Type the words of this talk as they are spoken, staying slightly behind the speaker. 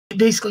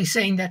basically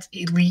saying that's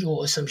illegal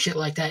or some shit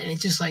like that. And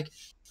it's just like,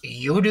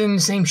 you're doing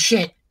the same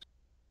shit.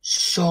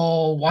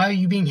 So why are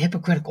you being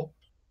hypocritical?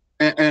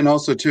 And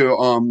also,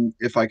 too,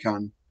 if I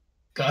can,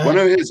 one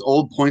of his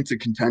old points of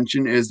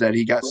contention is that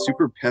he got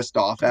super pissed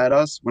off at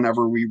us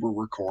whenever we were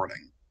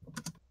recording.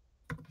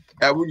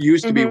 That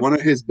used to be one of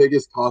his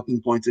biggest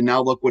talking points, and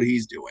now look what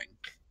he's doing.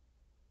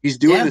 He's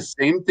doing the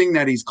same thing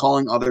that he's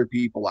calling other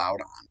people out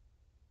on.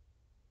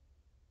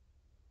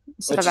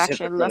 Instead of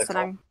actually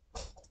listening.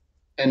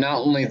 And not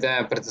only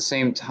that, but at the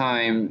same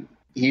time,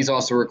 he's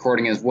also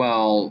recording as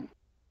well,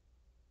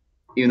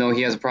 even though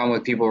he has a problem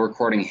with people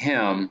recording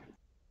him.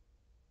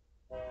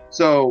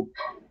 So,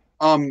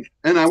 and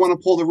I want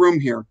to pull the room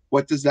here.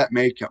 What does that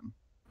make him?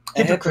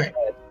 Hypocrite.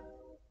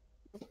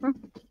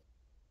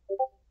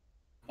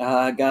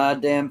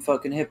 Goddamn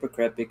fucking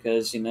hypocrite,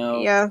 because, you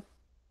know,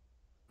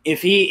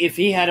 if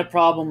he had a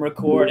problem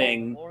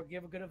recording,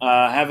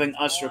 having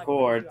us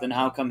record, then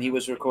how come he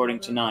was recording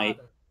tonight?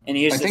 And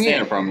here's I think he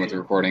had a problem with the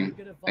recording.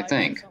 I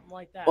think.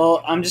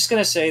 Well, I'm just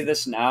gonna say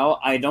this now.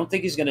 I don't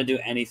think he's gonna do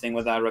anything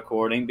without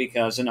recording,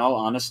 because, in all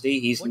honesty,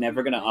 he's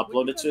never gonna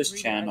upload it to his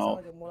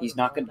channel. He's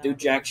not gonna do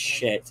jack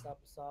shit,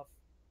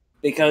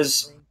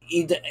 because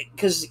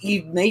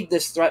he made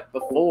this threat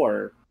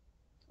before,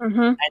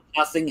 and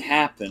nothing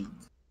happened.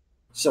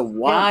 So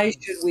why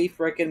should we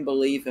frickin'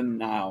 believe him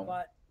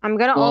now? I'm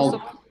gonna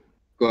also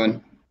go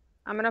ahead.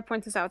 I'm gonna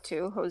point this out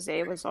too.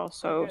 Jose was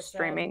also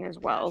streaming as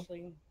well.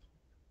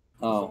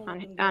 Oh,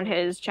 on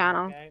his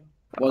channel.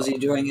 Was he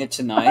doing it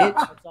tonight?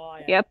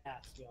 Yep.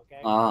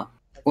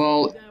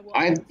 Well,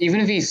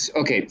 even if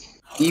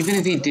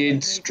he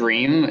did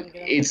stream,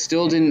 it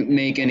still didn't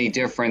make any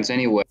difference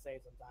anyway.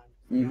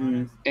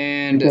 And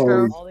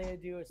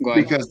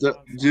because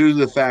due to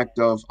the fact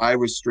of I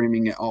was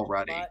streaming it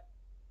already,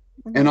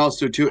 and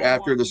also too,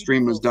 after the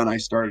stream was done, I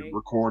started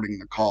recording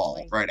the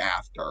call right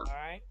after,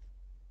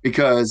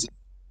 because,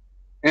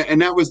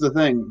 and that was the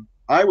thing.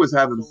 I was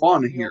having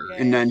fun here,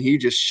 and then he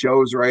just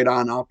shows right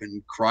on up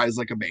and cries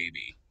like a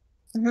baby.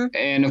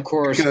 And of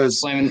course,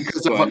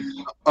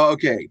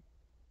 okay.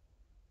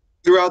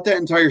 Throughout that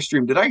entire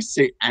stream, did I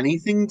say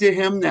anything to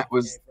him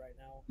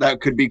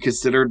that could be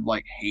considered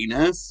like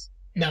heinous?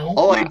 No.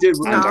 All I did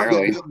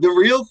was the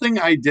real thing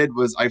I did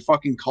was I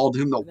fucking called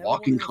him the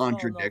walking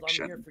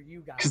contradiction,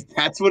 because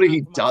that's what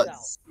he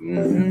does.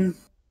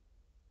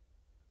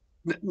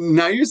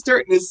 Now you're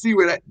starting to see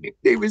where that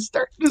nickname is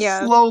starting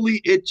to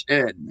slowly itch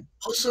in.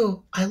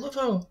 Also, I love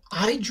how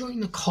I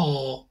joined the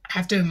call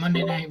after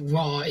Monday Night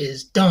Raw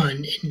is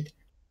done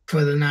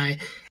for the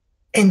night,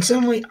 and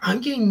suddenly I'm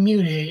getting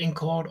muted and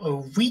called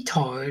a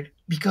retard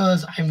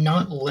because I'm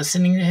not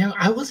listening to him.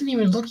 I wasn't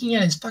even looking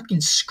at his fucking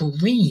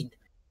screen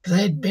because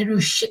I had better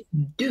shit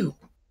to do.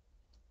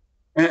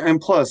 And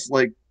plus,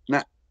 like,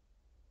 not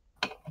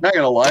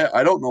gonna lie,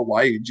 I don't know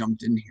why you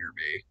jumped in here,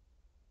 babe.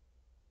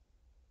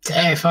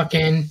 I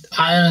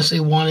honestly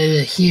wanted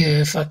to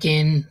hear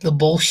fucking the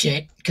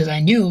bullshit because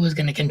I knew it was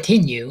going to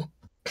continue.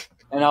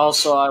 And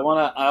also,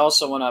 I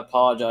also want to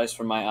apologize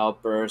for my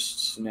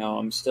outbursts. You know,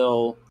 I'm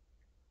still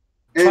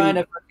trying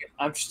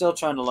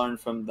to learn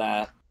from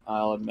that.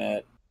 I'll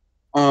admit.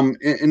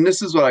 And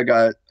this is what I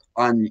got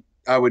on.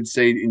 I would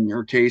say in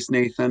your case,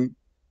 Nathan.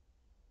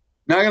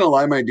 Not gonna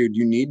lie, my dude,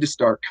 you need to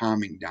start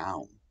calming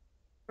down.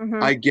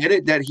 I get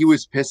it that he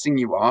was pissing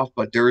you off,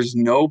 but there is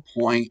no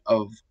point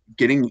of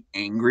getting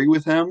angry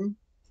with him,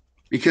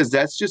 because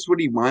that's just what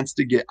he wants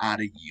to get out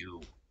of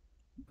you.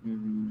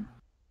 And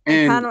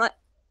go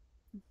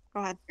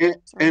ahead.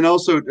 And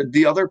also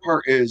the other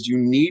part is you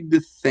need to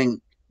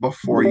think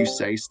before you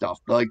say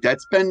stuff. Like,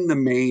 that's been the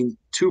main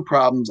two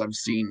problems I've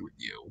seen with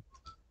you,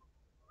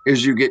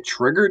 is you get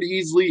triggered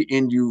easily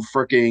and you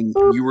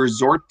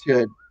resort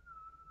to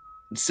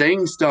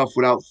saying stuff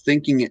without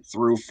thinking it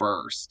through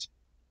first.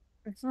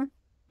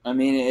 I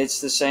mean,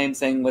 it's the same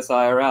thing with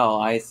IRL.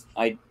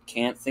 I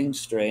can't think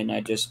straight, and I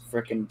just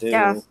freaking do.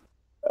 Yeah,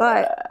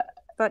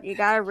 but you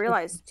gotta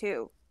realize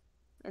too,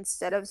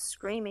 instead of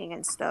screaming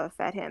and stuff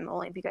at him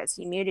only because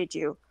he muted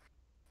you,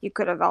 you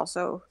could have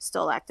also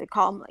still acted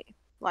calmly,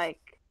 like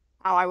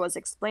how I was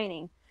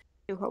explaining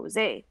to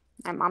Jose.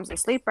 My mom's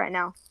asleep right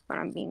now, but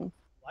I'm being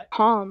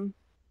calm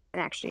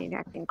and actually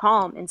acting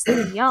calm instead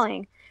of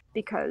yelling,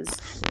 because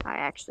I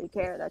actually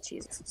care that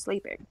she's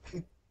sleeping.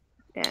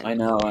 And I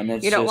know, and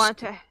it's you don't want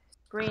to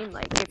scream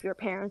like if your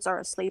parents are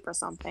asleep or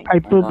something. I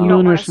put you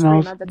don't want to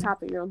smells. scream at the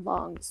top of your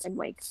lungs and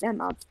wake them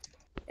up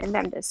and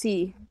them to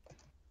see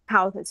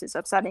how this is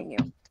upsetting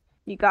you.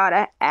 You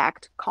gotta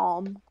act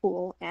calm,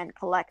 cool, and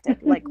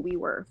collected like we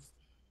were.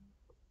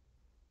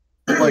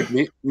 Like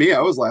me,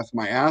 I was laughing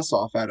my ass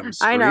off at him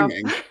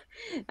screaming.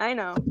 I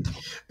know.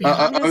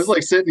 I was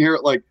like sitting here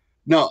like,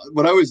 no,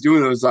 what I was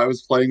doing was I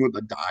was playing with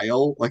the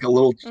dial like a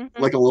little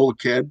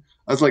kid.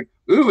 I was like,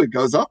 ooh, it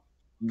goes up,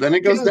 then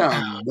it goes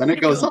down, then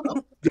it goes up,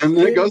 then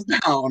it goes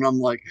down. I'm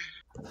like,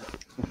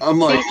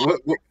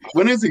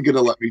 when is he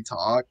gonna let me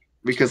talk?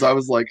 Because I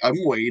was like, I'm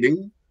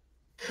waiting.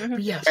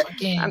 Yeah,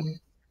 fucking.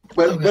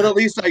 But at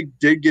least I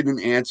did get an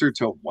answer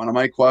to one of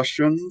my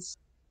questions.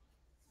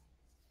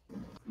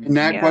 And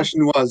that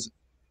question was,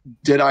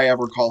 did I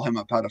ever call him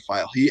a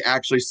pedophile? He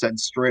actually said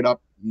straight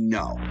up,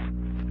 no.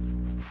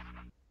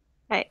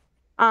 Hey,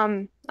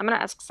 I'm gonna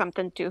ask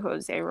something to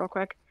Jose real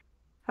quick.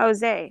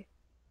 Jose,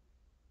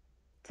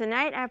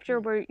 tonight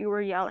after you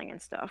were yelling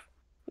and stuff,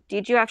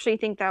 did you actually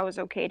think that was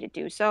okay to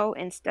do so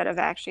instead of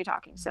actually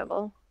talking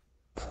civil?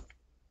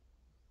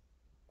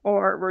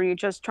 Or were you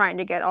just trying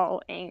to get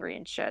all angry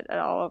and shit at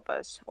all of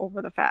us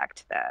over the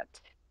fact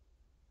that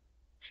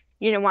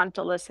you didn't want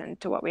to listen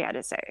to what we had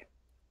to say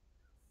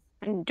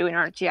and doing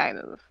our GI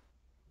move?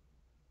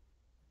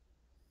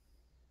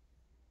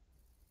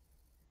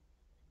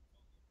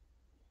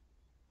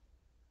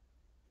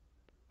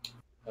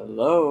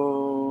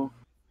 Hello.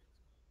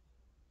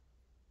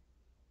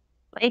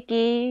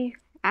 Flaky,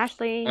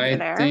 Ashley, you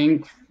there?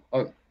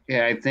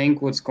 I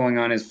think what's going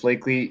on is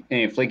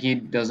Flaky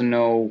doesn't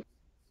know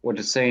what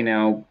to say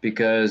now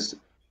because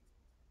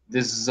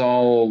this is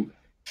all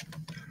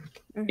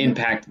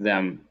impact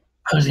them.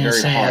 I was gonna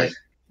say, hard. like,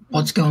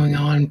 what's going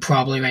on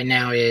probably right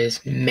now is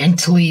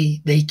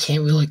mentally they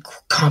can't really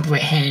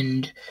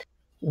comprehend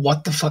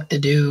what the fuck to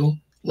do.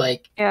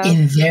 Like,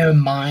 in their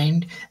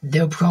mind,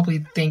 they're probably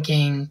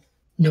thinking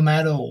no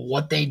matter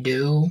what they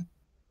do,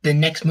 the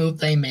next move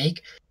they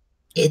make,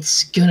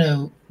 it's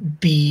gonna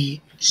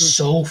be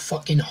so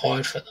fucking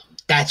hard for them.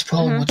 That's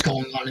probably what's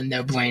going on in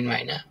their brain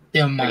right now.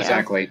 Their mind.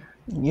 Exactly.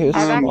 You're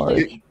smart.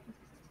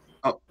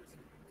 Go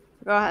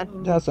ahead.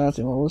 That's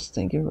actually what I was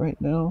thinking right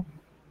now.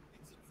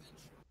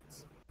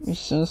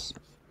 It's just,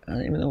 I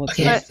don't even know what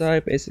to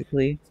decide,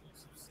 basically.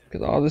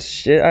 Because all this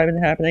shit I've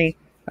been happening,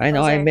 I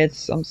know I made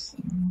some...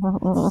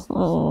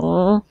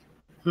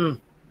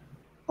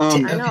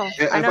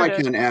 If I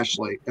can,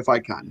 Ashley, if I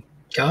can.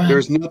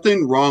 There's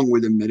nothing wrong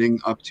with admitting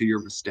up to your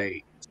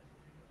mistake.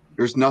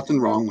 There's nothing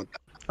wrong with that.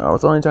 I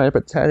was only trying to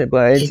protect it,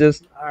 but it's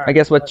just, I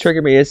guess what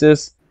triggered me is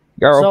just,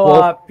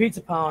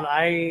 Pizza Pound,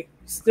 I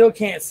still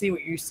can't see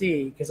what you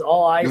see, because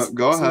all I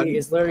see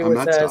is literally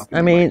what says,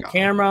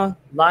 camera,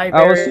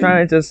 library. I was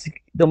trying to just,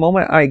 the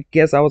moment I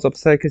guess I was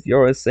upset because you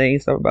were saying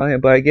stuff about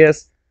him, but I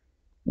guess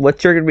what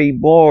triggered me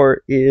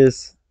more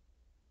is,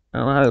 I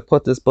don't know how to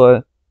put this,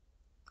 but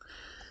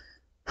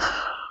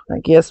I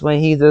guess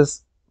when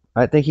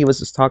I think he was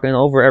just talking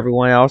over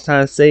everyone. I was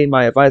trying to say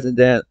my advice and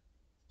then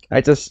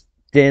I just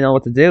didn't know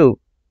what to do.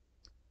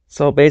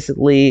 So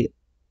basically,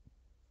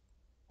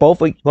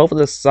 both of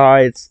the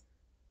sides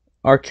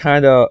are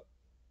kind of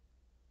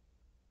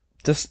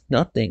just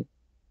nothing.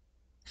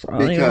 So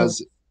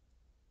because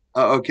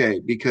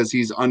because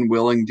he's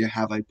unwilling to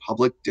have a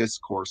public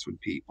discourse with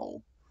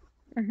people.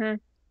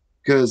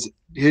 Because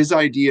his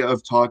idea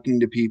of talking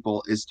to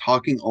people is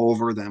talking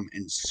over them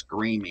and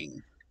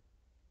screaming.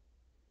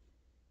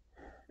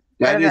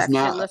 That is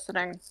not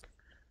listening.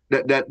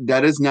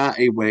 That is not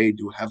a way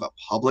to have a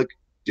public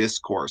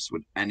discourse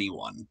with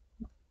anyone.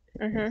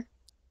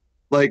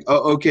 Like,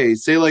 okay,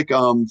 say like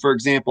for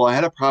example, I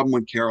had a problem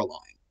with Caroline.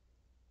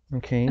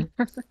 Okay.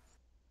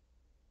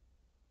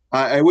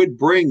 I would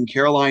bring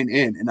Caroline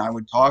in and I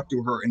would talk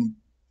to her and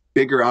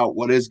figure out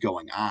what is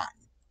going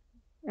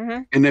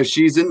on. And if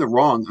she's in the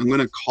wrong, I'm going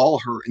to call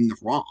her in the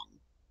wrong.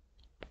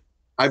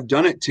 I've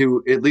done it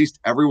to at least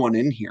everyone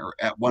in here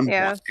at one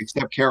point,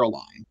 except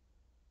Caroline.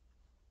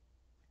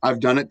 I've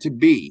done it to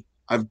B.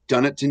 I've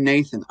done it to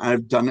Nathan.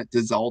 I've done it to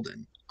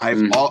Zeldin.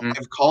 I've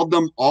called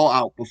them all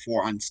out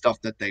before on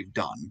stuff that they've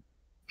done.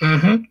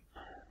 I've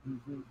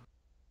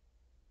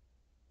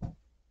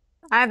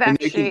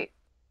actually.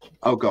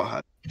 Oh, go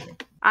ahead.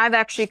 I've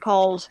actually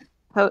called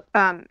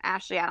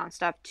Ashley out on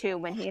stuff too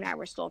when he and I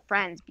were still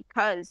friends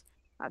because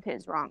of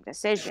his wrong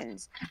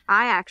decisions.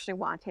 I actually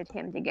wanted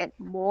him to get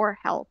more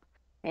help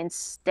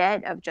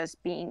instead of just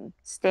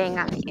staying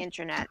on the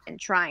internet and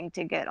trying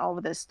to get all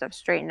of this stuff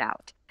straightened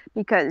out.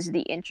 Because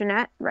the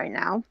internet right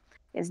now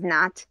is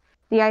not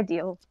the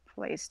ideal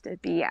place to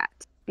be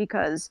at.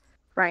 Because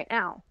right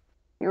now,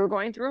 you're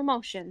going through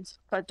emotions,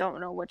 but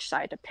don't know which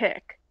side to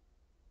pick.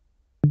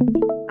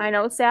 I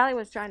know Sally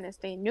was trying to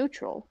stay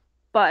neutral,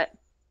 but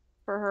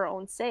for her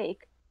own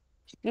sake,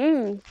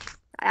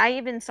 I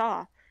even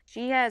saw,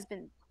 she was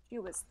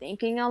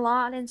thinking a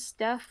lot and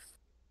stuff.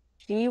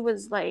 She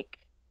was like...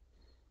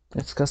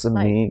 It's because of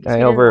me. I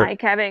didn't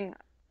like having...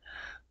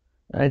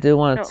 I do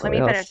want to let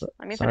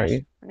me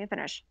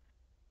finish.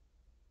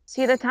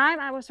 See, the time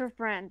I was her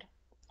friend,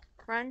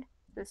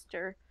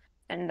 sister,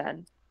 and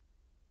then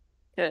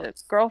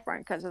his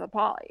girlfriend because of the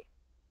poly.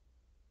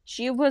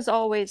 She was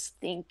always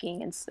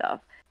thinking and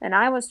stuff, and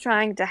I was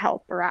trying to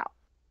help her out.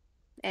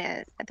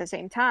 And at the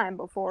same time,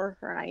 before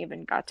her and I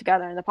even got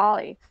together in the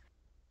poly,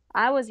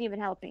 I was even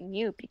helping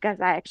you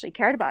because I actually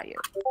cared about you.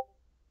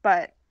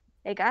 But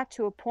it got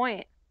to a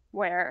point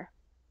where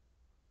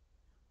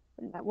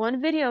that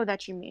one video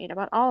that you made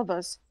about all of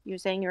us, you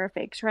saying you're a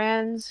fake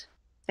trans,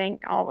 saying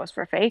all of us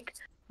were fake,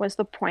 was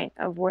the point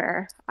of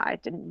where I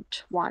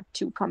didn't want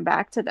to come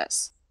back to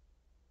this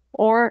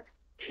or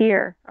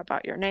hear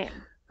about your name.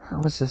 I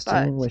was just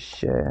dealing with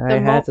shit. I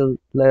had to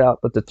let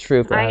out the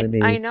truth out of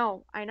me. I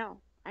know.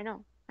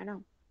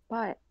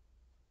 But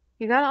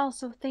you gotta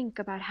also think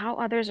about how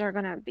others are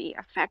gonna be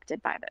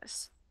affected by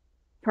this,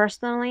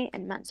 personally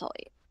and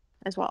mentally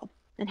as well,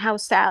 and how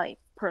Sally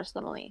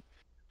personally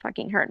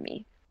fucking hurt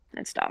me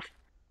and stuff.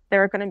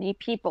 There are gonna be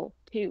people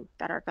too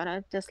that are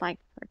gonna dislike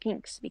her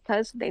kinks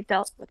because they've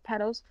dealt with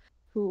pedos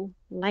who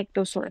like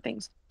those sort of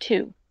things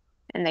too,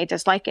 and they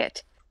dislike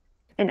it.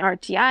 And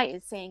RTI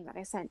is saying that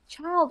I sent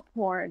child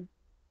porn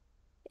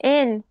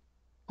in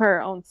her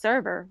own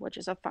server, which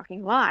is a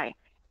fucking lie.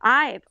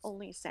 I've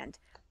only sent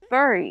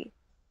furry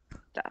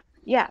stuff.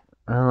 Yeah.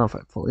 I don't know if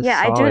I fully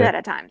Yeah, saw I do it. that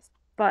at times.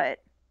 But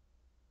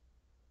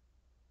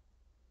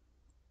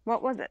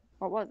what was it?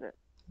 What was it?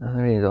 I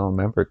really don't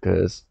remember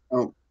because.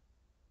 Oh.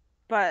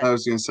 But I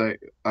was gonna say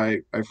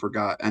I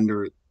forgot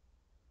Ender.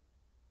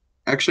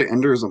 Actually,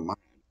 Ender is a mind.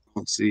 I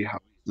don't see how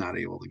he's not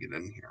able to get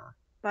in here.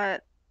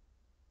 But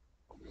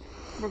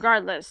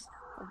regardless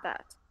of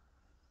that,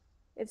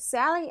 if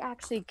Sally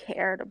actually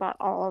cared about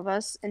all of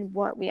us and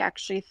what we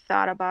actually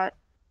thought about,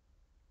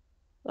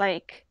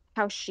 like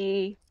how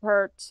she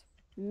hurt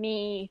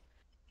me,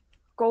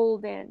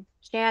 Golden,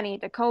 Shani,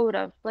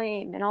 Dakota,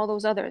 Flame, and all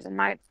those others in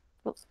my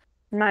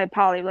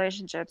poly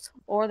relationships,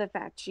 or the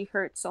fact she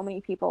hurt so many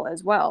people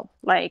as well,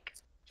 like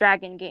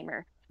Dragon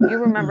Gamer. You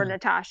remember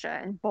Natasha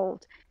and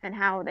Bolt and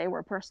how they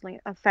were personally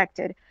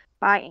affected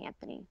by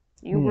Anthony.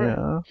 You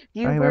were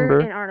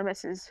in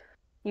Artemis's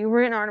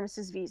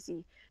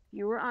VC.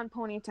 You were on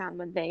Ponytown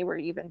when they were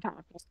even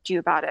talking to you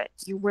about it.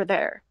 You were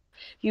there.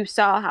 You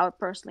saw how it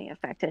personally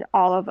affected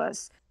all of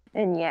us.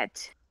 And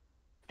yet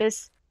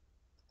this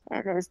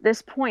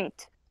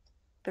point,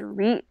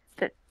 the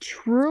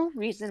true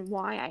reason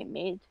why I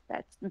made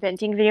that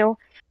venting video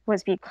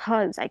was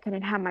because I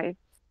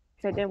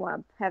didn't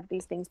want to have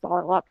these things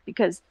bottle up,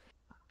 because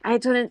I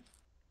didn't.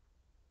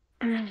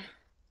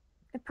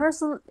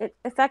 It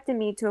affected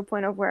me to a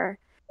point of where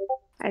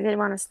I didn't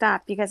want to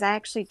stop, because I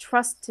actually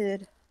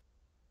trusted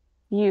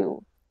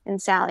you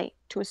and Sally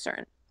to a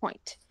certain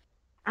point.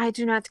 I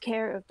do not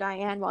care if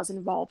Diane was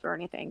involved or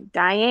anything.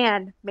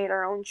 Diane made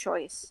her own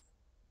choice.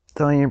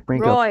 Don't even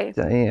bring up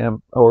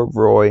Diane or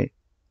Roy.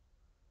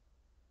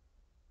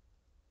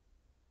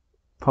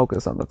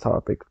 Focus on the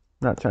topic.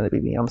 Not trying to be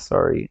me. I'm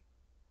sorry.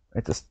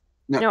 I'm just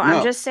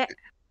saying.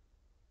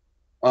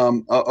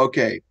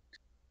 Okay.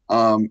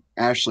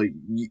 Ashley,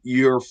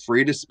 you're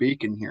free to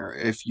speak in here.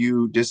 If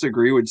you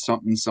disagree with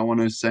something someone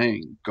is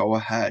saying, go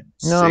ahead.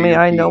 No, I mean,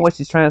 I know what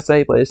she's trying to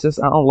say, but it's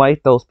just I don't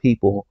like those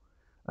people.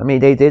 I mean,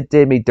 they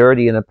did me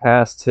dirty in the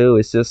past too.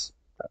 It's just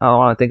I don't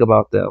want to think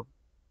about them.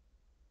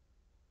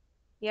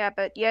 Yeah,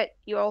 but yet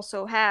you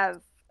also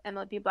have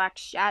MLB Black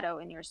Shadow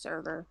in your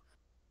server.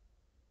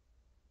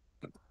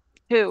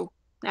 Who,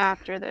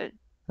 after the...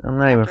 I'm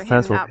not even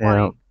friends with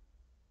him.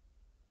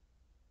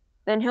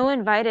 Then who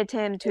invited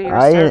him to your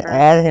server? I didn't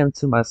add him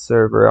to my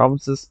server. I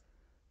was just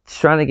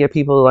trying to get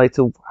people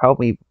to help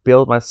me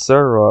build my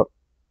server up.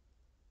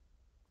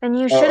 And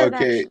you should have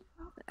okay.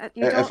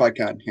 If I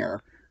can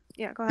here.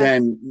 Yeah, go ahead.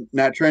 Then,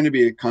 not trying to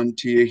be a cunt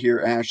to you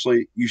here,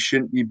 Ashley, you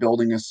shouldn't be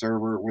building a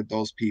server with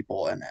those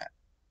people in it.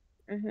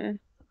 Mm-hmm.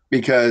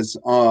 Because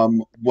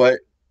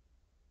what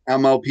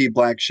MLP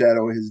Black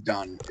Shadow has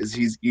done is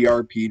he's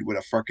ERP'd with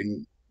a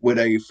freaking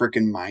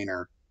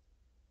minor.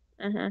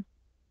 Mm-hmm.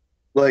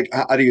 Like,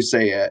 how do you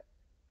say it?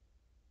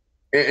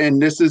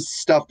 And this is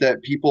stuff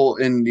that people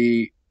in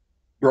the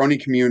Brony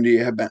community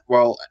have been,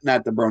 well,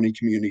 not the Brony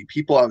community,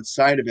 people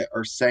outside of it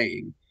are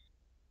saying,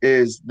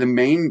 is the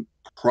main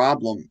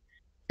problem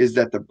is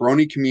that the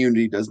Brony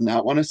community does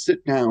not want to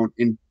sit down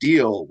and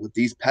deal with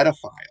these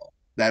pedophiles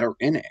that are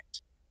in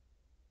it.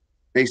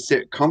 They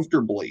sit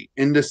comfortably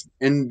in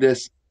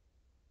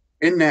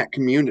that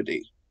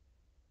community,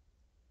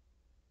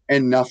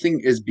 and nothing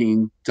is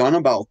being done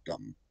about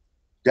them.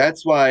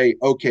 That's why,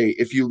 okay,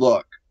 if you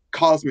look,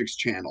 Cosmic's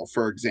channel,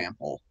 for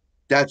example,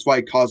 that's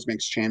why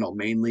Cosmic's channel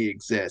mainly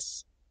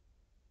exists,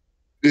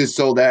 is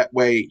so that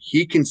way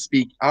he can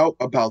speak out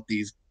about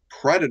these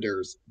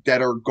predators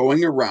that are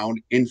going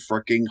around and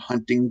freaking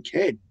hunting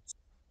kids.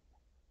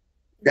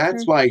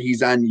 That's why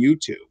he's on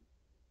YouTube.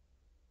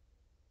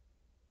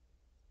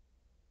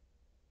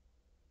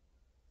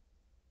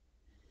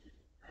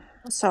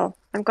 So,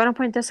 I'm going to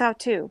point this out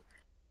too.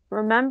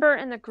 Remember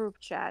in the group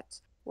chat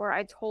where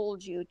I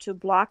told you to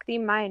block the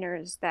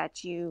minors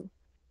that you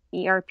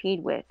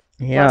ERP'd with?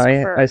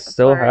 Yeah, I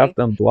still have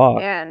them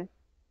blocked. And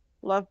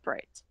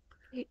Lovebright.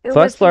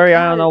 Plus, Flurry,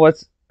 I don't know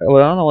what's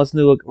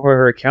new where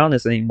her account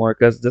is anymore,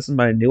 because this is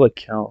my new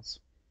account.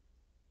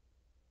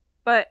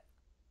 But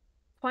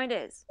point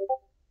is,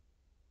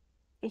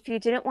 if you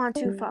didn't want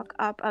to fuck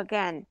up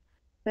again,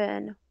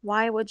 then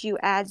why would you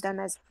add them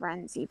as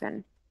friends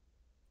even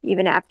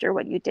after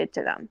what you did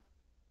to them?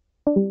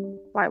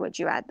 Why would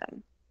you add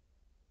them?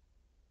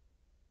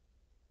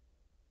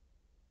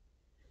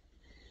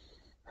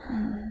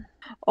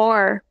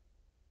 Or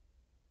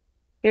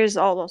here's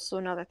also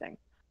another thing.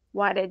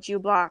 Why did you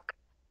block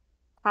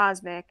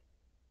Cosmic,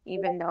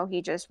 even though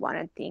he just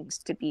wanted things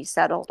to be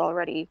settled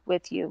already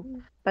with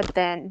you? But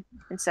then,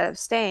 instead of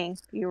staying,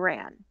 you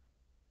ran.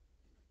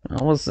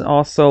 I was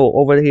also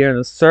over here in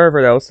the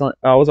server. I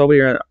was over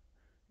here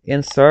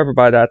in server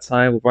by that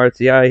time with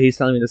RTI. He's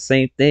telling me the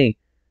same thing.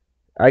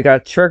 I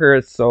got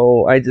triggered,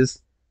 so I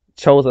just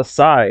chose a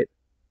side.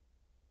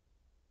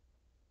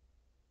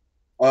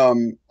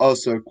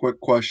 Also, quick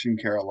question,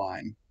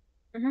 Caroline.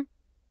 Mm-hmm.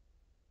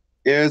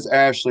 Is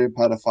Ashley a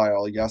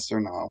pedophile? Yes or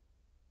no?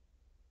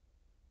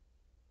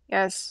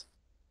 Yes.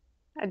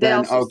 I did Then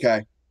also.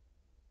 Okay.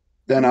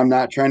 Then I'm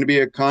not trying to be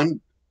a cunt,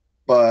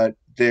 but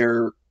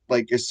they're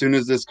like, as soon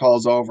as this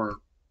call's over,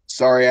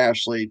 sorry,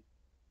 Ashley,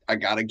 I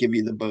gotta give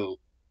you the boot.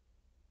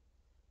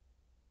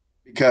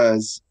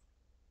 Because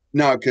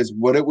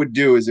what it would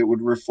do is it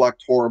would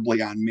reflect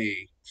horribly on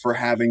me for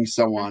having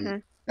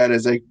someone that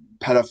is a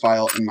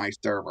pedophile in my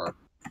server.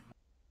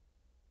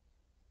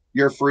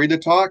 You're free to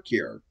talk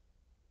here,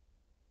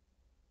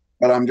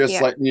 but I'm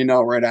just letting you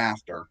know right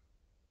after.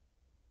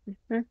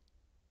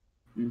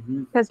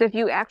 Because if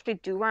you actually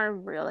do want to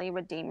really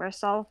redeem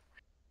yourself,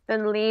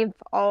 then leave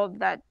all of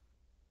that,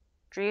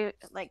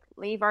 like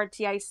leave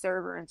RTI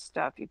server and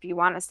stuff if you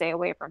want to stay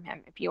away from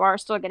him. If you are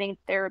still getting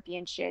therapy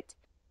and shit,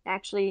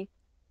 actually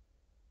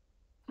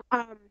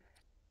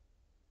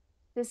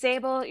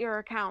disable your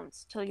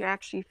accounts till you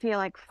actually feel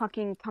like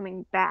fucking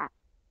coming back.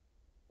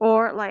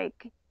 Or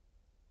like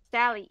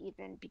Sally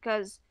even,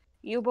 because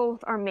you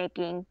both are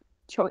making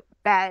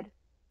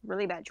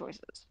really bad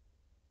choices.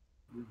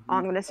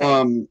 I'm gonna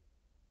say.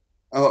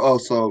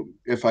 Also,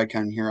 if I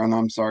can here, and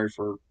I'm sorry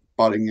for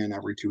butting in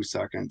every 2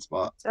 seconds,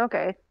 but It's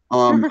okay.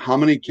 How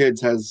many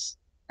kids has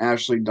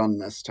Ashley done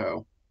this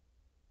to?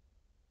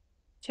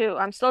 2.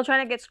 I'm still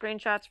trying to get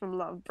screenshots from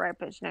Love Bright,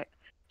 but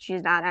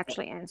she's not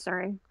actually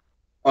answering.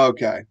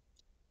 Okay.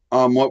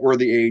 What were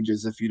the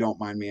ages, if you don't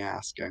mind me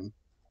asking?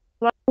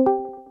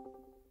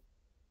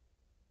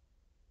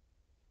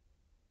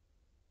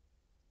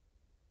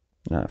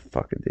 Not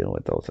fucking deal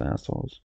with those assholes.